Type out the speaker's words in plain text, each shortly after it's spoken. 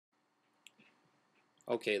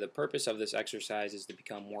Okay, the purpose of this exercise is to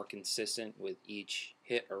become more consistent with each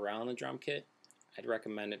hit around the drum kit. I'd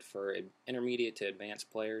recommend it for intermediate to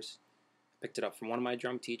advanced players. I picked it up from one of my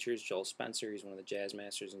drum teachers, Joel Spencer. He's one of the jazz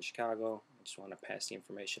masters in Chicago. I just want to pass the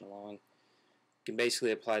information along. You can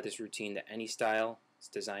basically apply this routine to any style. It's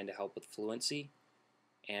designed to help with fluency,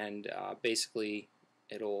 and basically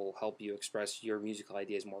it'll help you express your musical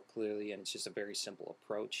ideas more clearly, and it's just a very simple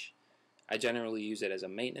approach. I generally use it as a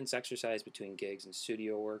maintenance exercise between gigs and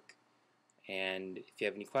studio work. And if you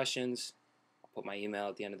have any questions, I'll put my email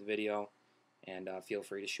at the end of the video, and feel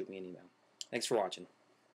free to shoot me an email. Thanks for watching.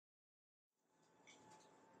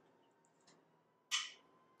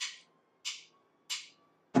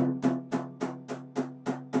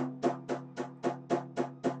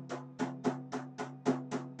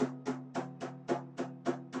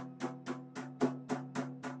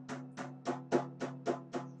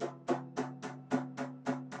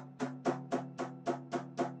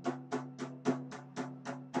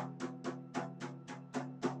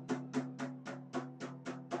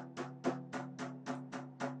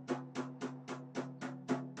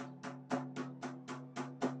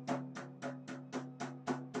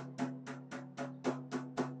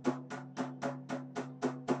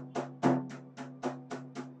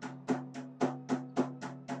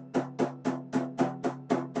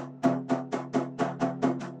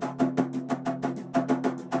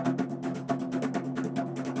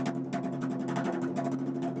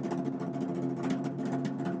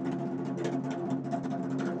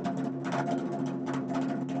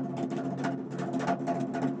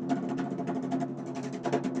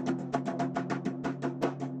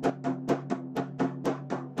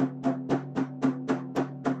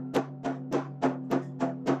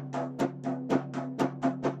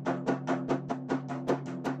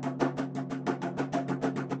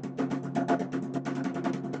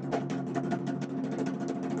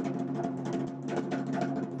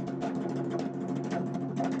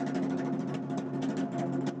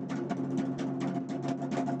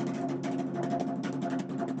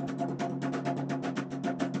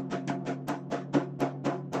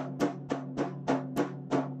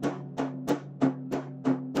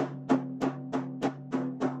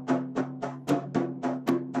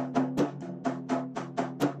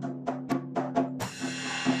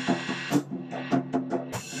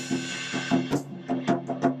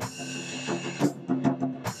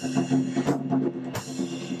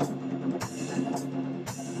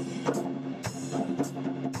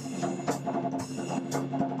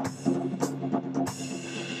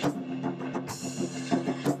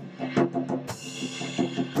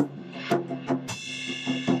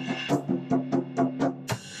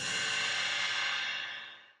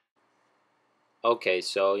 Okay,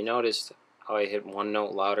 so you noticed how I hit one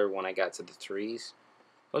note louder when I got to the threes?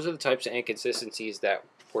 Those are the types of inconsistencies that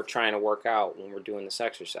we're trying to work out when we're doing this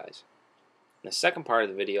exercise. In the second part of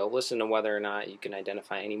the video, listen to whether or not you can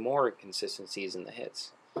identify any more inconsistencies in the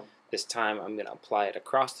hits. This time I'm going to apply it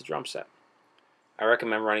across the drum set. I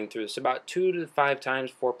recommend running through this about 2 to 5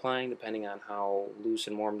 times before playing, depending on how loose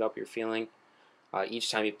and warmed up you're feeling.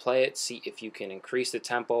 Each time you play it, see if you can increase the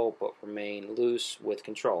tempo but remain loose with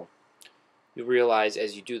control. You'll realize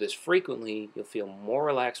as you do this frequently, you'll feel more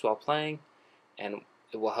relaxed while playing, and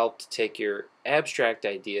it will help to take your abstract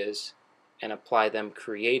ideas and apply them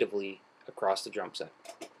creatively across the drum set.